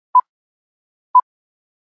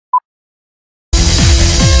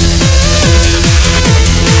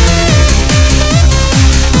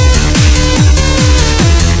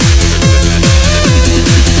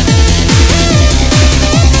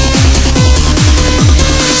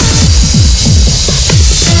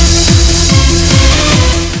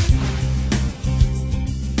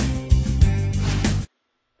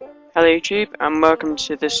YouTube, and welcome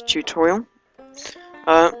to this tutorial.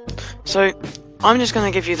 So I'm just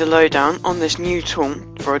going to give you the lowdown on this new tool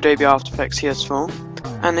for Adobe After Effects CS4,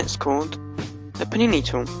 and it's called the Panini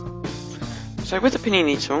tool. So with the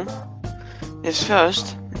Panini tool, it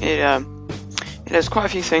has quite a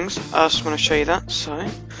few things. I just want to show you that. So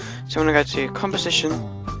I'm going to go to Composition,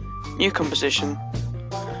 New Composition,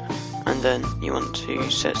 and then you want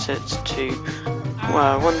to set it to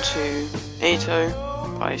 1280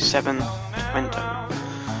 by 720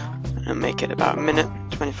 and make it about a minute,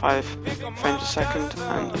 25 frames a second,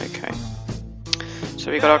 and okay.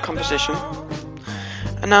 So we got our composition,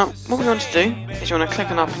 and now what we want to do is you want to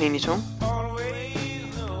click on our Panini tool,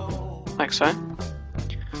 like so.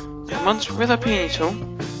 And once with our Panini tool,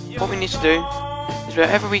 what we need to do is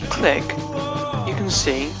wherever we click, you can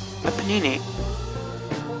see a Panini.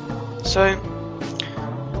 So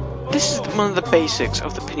this is one of the basics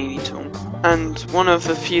of the Panini tool, and one of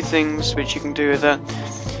the few things which you can do with it,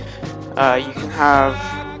 you can have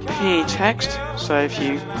Panini text. So if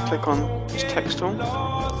you click on this text tool and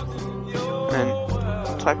then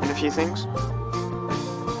type in a few things,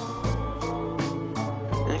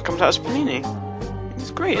 and it comes out as Panini.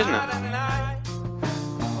 It's great, isn't it?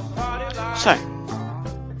 So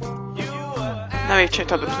now we've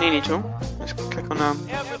checked out the Panini tool, let's click on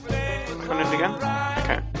it again.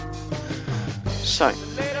 Okay. So,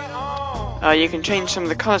 you can change some of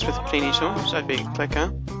the colours with the Panini tool. So if you click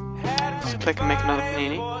here, just click and make another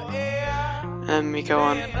Panini. And we go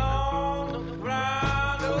on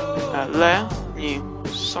Layer, New,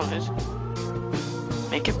 Solid,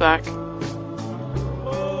 make it black.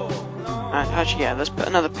 And actually, yeah, let's put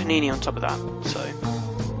another Panini on top of that. So,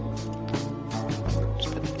 let's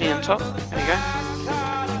put the Panini on top. There you go.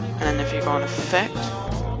 And then if you go on Effect,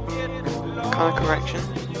 Color Correction,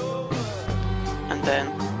 and then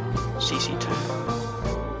CC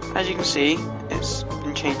Tone. As you can see, it's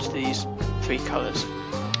been changed to these three colours.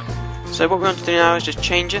 So what we want to do now is just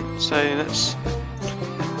change it. So let's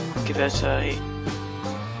give it a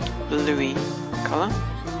bluey colour,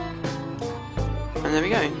 and there we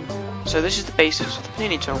go. So this is the basics of the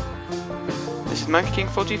Panini tool. This is Monkey King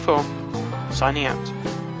 44 signing out.